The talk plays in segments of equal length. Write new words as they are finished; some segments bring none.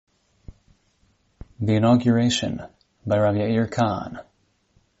The Inauguration by Rav Yair Kahn.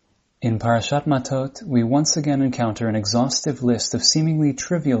 In Parashat Matot, we once again encounter an exhaustive list of seemingly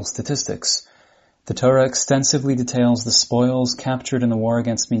trivial statistics. The Torah extensively details the spoils captured in the war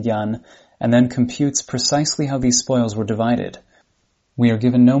against Midian, and then computes precisely how these spoils were divided. We are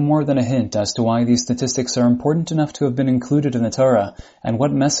given no more than a hint as to why these statistics are important enough to have been included in the Torah, and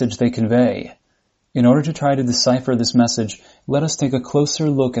what message they convey. In order to try to decipher this message, let us take a closer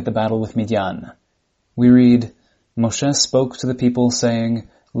look at the battle with Midian. We read, Moshe spoke to the people, saying,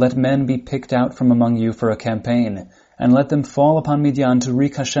 Let men be picked out from among you for a campaign, and let them fall upon Midian to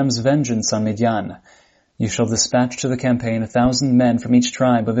wreak Hashem's vengeance on Midian. You shall dispatch to the campaign 1,000 men from each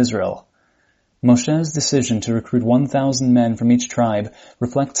tribe of Israel. Moshe's decision to recruit 1,000 men from each tribe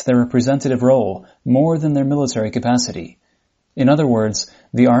reflects their representative role more than their military capacity. In other words,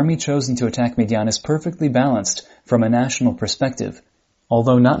 the army chosen to attack Midian is perfectly balanced from a national perspective,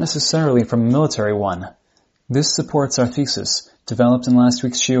 although not necessarily from a military one. This supports our thesis, developed in last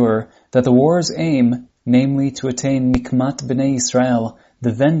week's shiur, that the war's aim, namely to attain Nikmat Bnei Israel,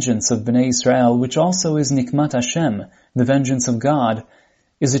 the vengeance of Bnei Israel, which also is Nikmat Hashem, the vengeance of God,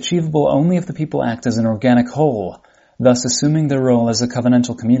 is achievable only if the people act as an organic whole, thus assuming their role as a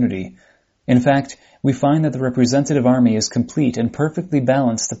covenantal community. In fact, we find that the representative army is complete and perfectly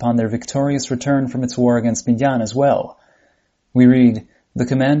balanced upon their victorious return from its war against Midian as well. We read, The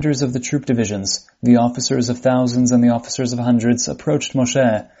commanders of the troop divisions, the officers of thousands and the officers of hundreds, approached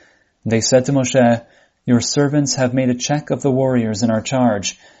Moshe. They said to Moshe, Your servants have made a check of the warriors in our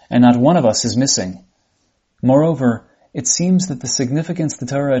charge, and not one of us is missing. Moreover, it seems that the significance the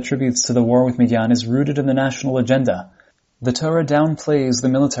Torah attributes to the war with Midian is rooted in the national agenda. The Torah downplays the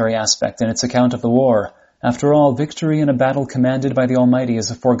military aspect in its account of the war. After all, victory in a battle commanded by the Almighty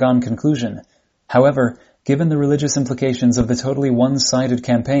is a foregone conclusion. However, given the religious implications of the totally one-sided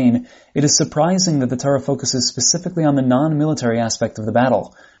campaign, it is surprising that the Torah focuses specifically on the non-military aspect of the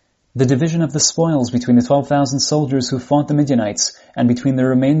battle. The division of the spoils between the 12,000 soldiers who fought the Midianites and between the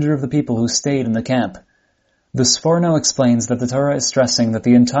remainder of the people who stayed in the camp. The Sforno explains that the Torah is stressing that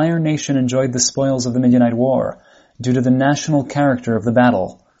the entire nation enjoyed the spoils of the Midianite war due to the national character of the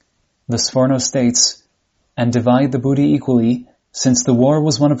battle. The Sforno states, And divide the booty equally, since the war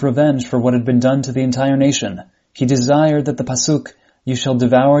was one of revenge for what had been done to the entire nation. He desired that the pasuk, You shall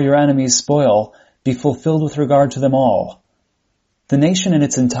devour your enemy's spoil, be fulfilled with regard to them all. The nation in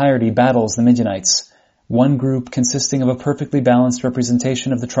its entirety battles the Midianites. One group, consisting of a perfectly balanced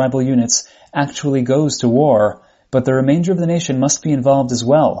representation of the tribal units, actually goes to war, but the remainder of the nation must be involved as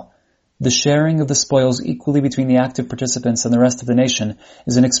well. The sharing of the spoils equally between the active participants and the rest of the nation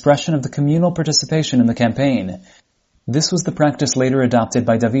is an expression of the communal participation in the campaign. This was the practice later adopted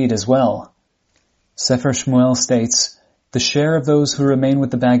by David as well. Sefer Shmuel states, The share of those who remain with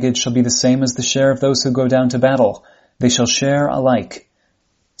the baggage shall be the same as the share of those who go down to battle. They shall share alike.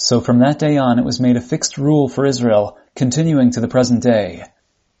 So from that day on it was made a fixed rule for Israel, continuing to the present day.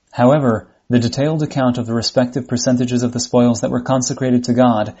 However, the detailed account of the respective percentages of the spoils that were consecrated to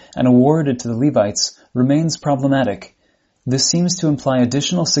God and awarded to the Levites remains problematic. This seems to imply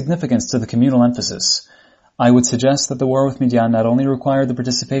additional significance to the communal emphasis. I would suggest that the war with Midian not only required the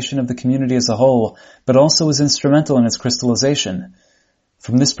participation of the community as a whole, but also was instrumental in its crystallization.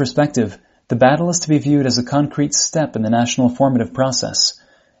 From this perspective, the battle is to be viewed as a concrete step in the national formative process.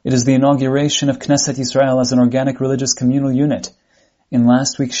 It is the inauguration of Knesset Yisrael as an organic religious communal unit. In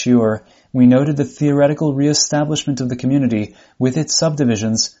last week's shiur, we noted the theoretical re-establishment of the community with its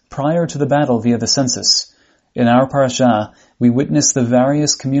subdivisions prior to the battle via the census. In our parasha, we witness the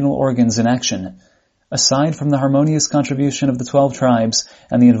various communal organs in action. Aside from the harmonious contribution of the 12 tribes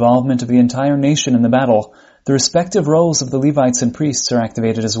and the involvement of the entire nation in the battle, the respective roles of the Levites and priests are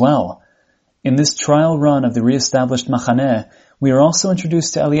activated as well. In this trial run of the re-established Machaneh, we are also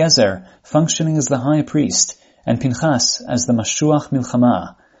introduced to Eliezer, functioning as the high priest, and Pinchas as the Mashuach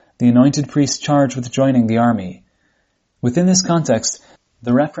Milchama, the anointed priest charged with joining the army. Within this context,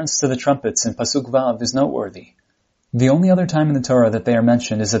 the reference to the trumpets in Pasuk Vav is noteworthy. The only other time in the Torah that they are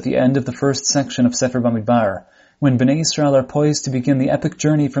mentioned is at the end of the first section of Sefer Bamidbar, when Bnei Israel are poised to begin the epic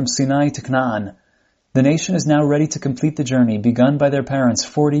journey from Sinai to Canaan. The nation is now ready to complete the journey begun by their parents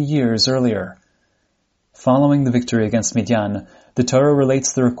 40 years earlier. Following the victory against Midian, the Torah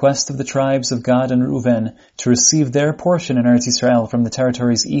relates the request of the tribes of Gad and Reuven to receive their portion in Eretz Yisrael from the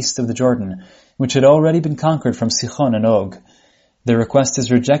territories east of the Jordan, which had already been conquered from Sichon and Og. Their request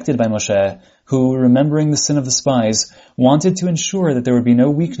is rejected by Moshe, who, remembering the sin of the spies, wanted to ensure that there would be no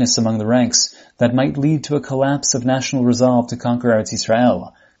weakness among the ranks that might lead to a collapse of national resolve to conquer Eretz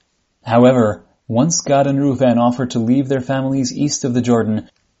Yisrael. However, once Gad and Reuven offered to leave their families east of the Jordan,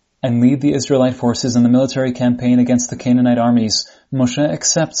 and lead the Israelite forces in the military campaign against the Canaanite armies, Moshe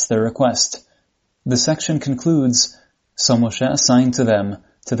accepts their request. The section concludes, "So Moshe assigned to them,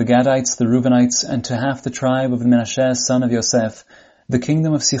 to the Gadites, the Reubenites, and to half the tribe of Menashe, son of Yosef, the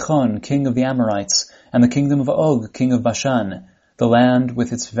kingdom of Sichon, king of the Amorites, and the kingdom of Og, king of Bashan, the land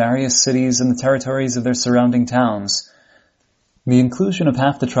with its various cities and the territories of their surrounding towns." The inclusion of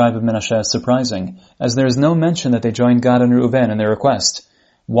half the tribe of Menashe is surprising, as there is no mention that they joined Gad and Reuven in their request.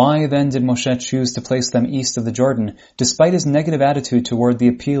 Why then did Moshe choose to place them east of the Jordan, despite his negative attitude toward the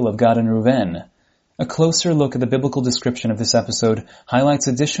appeal of Gad and Reuven? A closer look at the biblical description of this episode highlights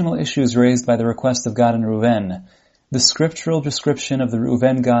additional issues raised by the request of Gad and Reuven. The scriptural description of the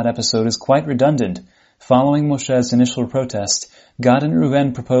Reuven-Gad episode is quite redundant. Following Moshe's initial protest, Gad and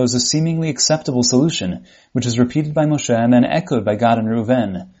Reuven propose a seemingly acceptable solution, which is repeated by Moshe and then echoed by Gad and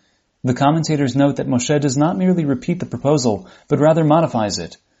Reuven. The commentators note that Moshe does not merely repeat the proposal, but rather modifies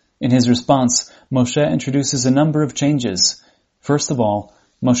it. In his response, Moshe introduces a number of changes. First of all,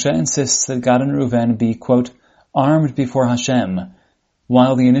 Moshe insists that Gad and Reuven be, quote, armed before Hashem,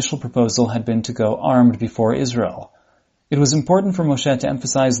 while the initial proposal had been to go armed before Israel. It was important for Moshe to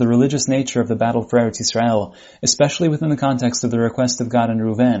emphasize the religious nature of the battle for Eretz Yisrael, especially within the context of the request of Gad and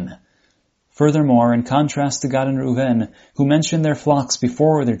Reuven. Furthermore, in contrast to Gad and Reuven, who mention their flocks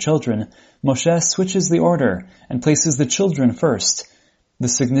before their children, Moshe switches the order and places the children first. The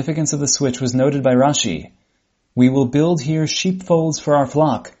significance of the switch was noted by Rashi. "We will build here sheepfolds for our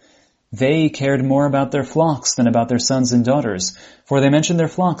flock." They cared more about their flocks than about their sons and daughters, for they mentioned their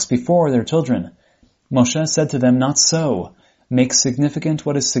flocks before their children. Moshe said to them, "Not so. Make significant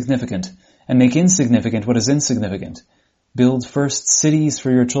what is significant, and make insignificant what is insignificant. Build first cities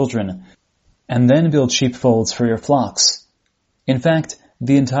for your children, and then build sheepfolds for your flocks." In fact,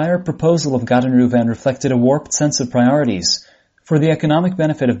 the entire proposal of Gad and Reuven reflected a warped sense of priorities. For the economic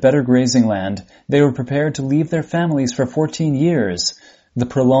benefit of better grazing land, they were prepared to leave their families for 14 years. The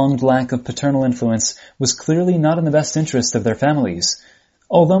prolonged lack of paternal influence was clearly not in the best interest of their families.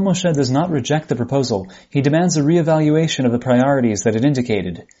 Although Moshe does not reject the proposal, he demands a reevaluation of the priorities that it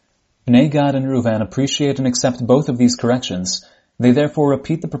indicated. Bnei Gad and Reuven appreciate and accept both of these corrections. They therefore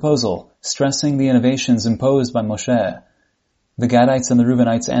repeat the proposal, stressing the innovations imposed by Moshe. The Gadites and the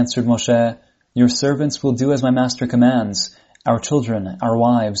Reubenites answered Moshe, "Your servants will do as my master commands. Our children, our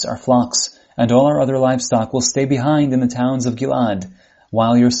wives, our flocks, and all our other livestock will stay behind in the towns of Gilad,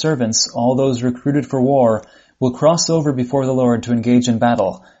 while your servants, all those recruited for war, will cross over before the Lord to engage in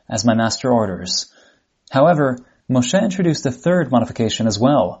battle, as my master orders." However, Moshe introduced a third modification as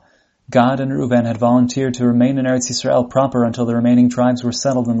well. Gad and Reuven had volunteered to remain in Eretz Yisrael proper until the remaining tribes were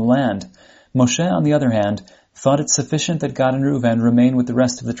settled in the land. Moshe, on the other hand, thought it sufficient that Gad and Reuven remain with the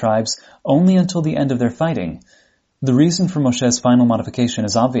rest of the tribes only until the end of their fighting. The reason for Moshe's final modification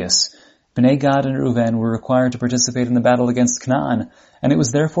is obvious. Bnei Gad and Reuven were required to participate in the battle against Canaan, and it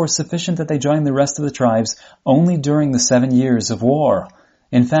was therefore sufficient that they join the rest of the tribes only during the 7 years of war.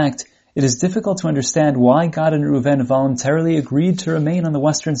 In fact, it is difficult to understand why Gad and Reuven voluntarily agreed to remain on the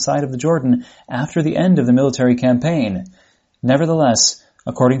western side of the Jordan after the end of the military campaign. Nevertheless,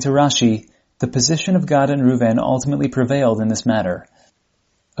 according to Rashi, the position of Gad and Reuven ultimately prevailed in this matter.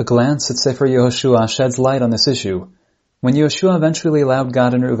 A glance at Sefer Yehoshua sheds light on this issue. When Yehoshua eventually allowed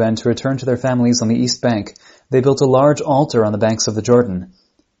Gad and Reuven to return to their families on the east bank, they built a large altar on the banks of the Jordan.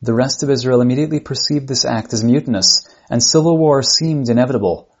 The rest of Israel immediately perceived this act as mutinous, and civil war seemed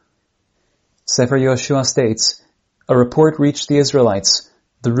inevitable. Sefer Yehoshua states, "A report reached the Israelites.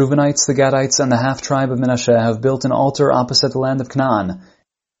 The Reubenites, the Gadites, and the half-tribe of Menashe have built an altar opposite the land of Canaan,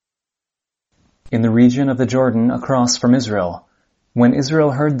 in the region of the Jordan across from Israel. When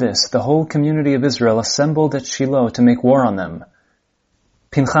Israel heard this, the whole community of Israel assembled at Shiloh to make war on them.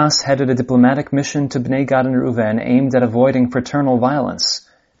 Pinchas headed a diplomatic mission to Bnei Gad and Reuven aimed at avoiding fraternal violence."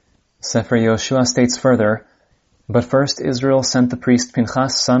 Sefer Yehoshua states further, "But first Israel sent the priest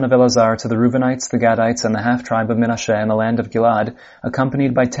Pinchas, son of Elazar, to the Reubenites, the Gadites, and the half-tribe of Menashe in the land of Gilad,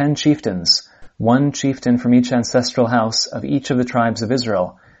 accompanied by 10 chieftains, 1 chieftain from each ancestral house of each of the tribes of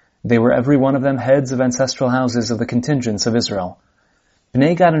Israel. They were every one of them heads of ancestral houses of the contingents of Israel."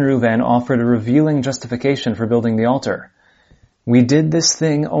 Bnei Gad and Reuven offered a revealing justification for building the altar. "We did this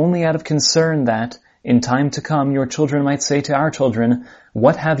thing only out of concern that, in time to come, your children might say to our children,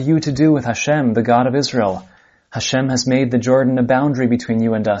 'What have you to do with Hashem, the God of Israel? Hashem has made the Jordan a boundary between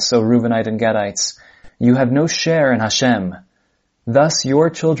you and us, O Reuvenite and Gadites. You have no share in Hashem.' Thus your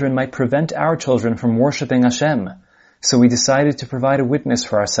children might prevent our children from worshipping Hashem. So we decided to provide a witness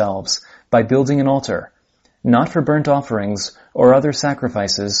for ourselves by building an altar, not for burnt offerings or other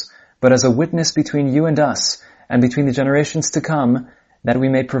sacrifices, but as a witness between you and us, and between the generations to come, that we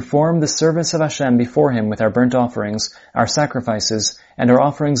may perform the service of Hashem before Him with our burnt offerings, our sacrifices, and our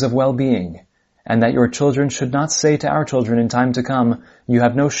offerings of well-being, and that your children should not say to our children in time to come, you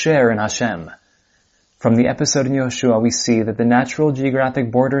have no share in Hashem. From the episode in Yehoshua, we see that the natural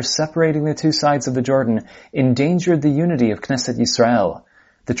geographic borders separating the two sides of the Jordan endangered the unity of Knesset Yisrael.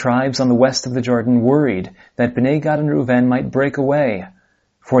 The tribes on the west of the Jordan worried that Bnei Gad and Reuven might break away.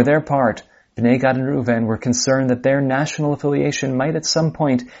 For their part, Bnei Gad and Reuven were concerned that their national affiliation might at some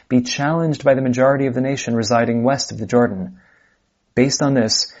point be challenged by the majority of the nation residing west of the Jordan. Based on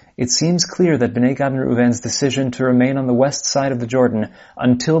this, it seems clear that Bnei Gad and Reuven's decision to remain on the west side of the Jordan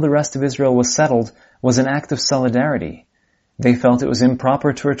until the rest of Israel was settled was an act of solidarity. They felt it was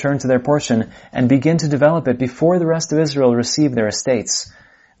improper to return to their portion and begin to develop it before the rest of Israel received their estates.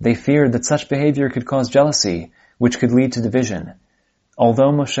 They feared that such behavior could cause jealousy, which could lead to division.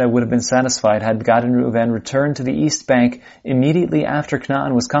 Although Moshe would have been satisfied had Gad and Reuven returned to the east bank immediately after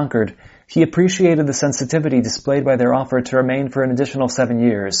Canaan was conquered, he appreciated the sensitivity displayed by their offer to remain for an additional 7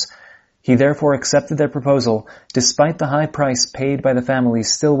 years. He therefore accepted their proposal, despite the high price paid by the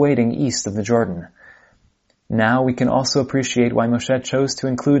families still waiting east of the Jordan. Now we can also appreciate why Moshe chose to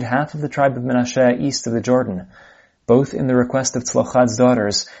include half of the tribe of Menashe east of the Jordan. Both in the request of Tzlochad's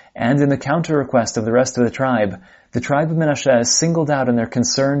daughters and in the counter-request of the rest of the tribe of Menashe is singled out in their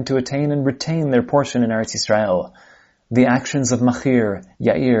concern to attain and retain their portion in Eretz Yisrael. The actions of Machir,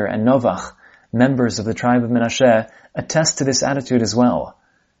 Yair, and Novach, members of the tribe of Menashe, attest to this attitude as well.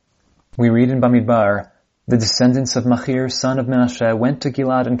 We read in Bamidbar, the descendants of Machir, son of Menashe, went to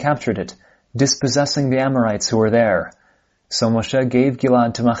Gilad and captured it, dispossessing the Amorites who were there. So Moshe gave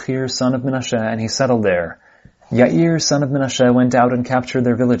Gilad to Machir, son of Menashe, and he settled there. Yair, son of Menashe, went out and captured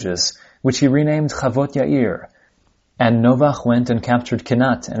their villages, which he renamed Chavot Yair. And Novach went and captured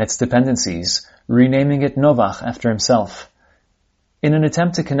Kenat and its dependencies, renaming it Novach after himself. In an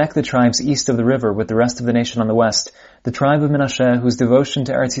attempt to connect the tribes east of the river with the rest of the nation on the west, the tribe of Menashe, whose devotion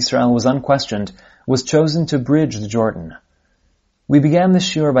to Eretz Yisrael was unquestioned, was chosen to bridge the Jordan. We began this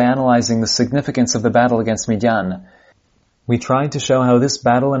shiur by analyzing the significance of the battle against Midian. We tried to show how this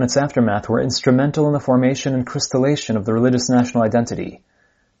battle and its aftermath were instrumental in the formation and crystallization of the religious national identity.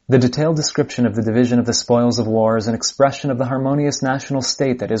 The detailed description of the division of the spoils of war is an expression of the harmonious national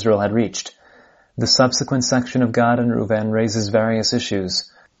state that Israel had reached. The subsequent section of Gad and Reuven raises various issues.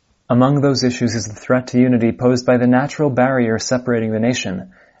 Among those issues is the threat to unity posed by the natural barrier separating the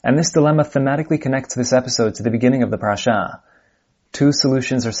nation, and this dilemma thematically connects this episode to the beginning of the parasha. 2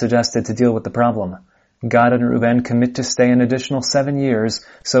 solutions are suggested to deal with the problem. Gad and Reuven commit to stay an additional 7 years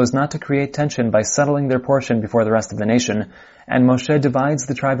so as not to create tension by settling their portion before the rest of the nation, and Moshe divides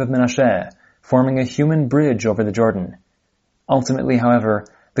the tribe of Menashe, forming a human bridge over the Jordan. Ultimately, however,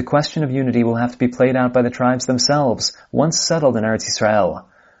 the question of unity will have to be played out by the tribes themselves once settled in Eretz Yisrael.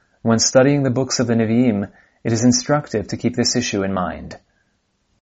 When studying the books of the Nevi'im, it is instructive to keep this issue in mind.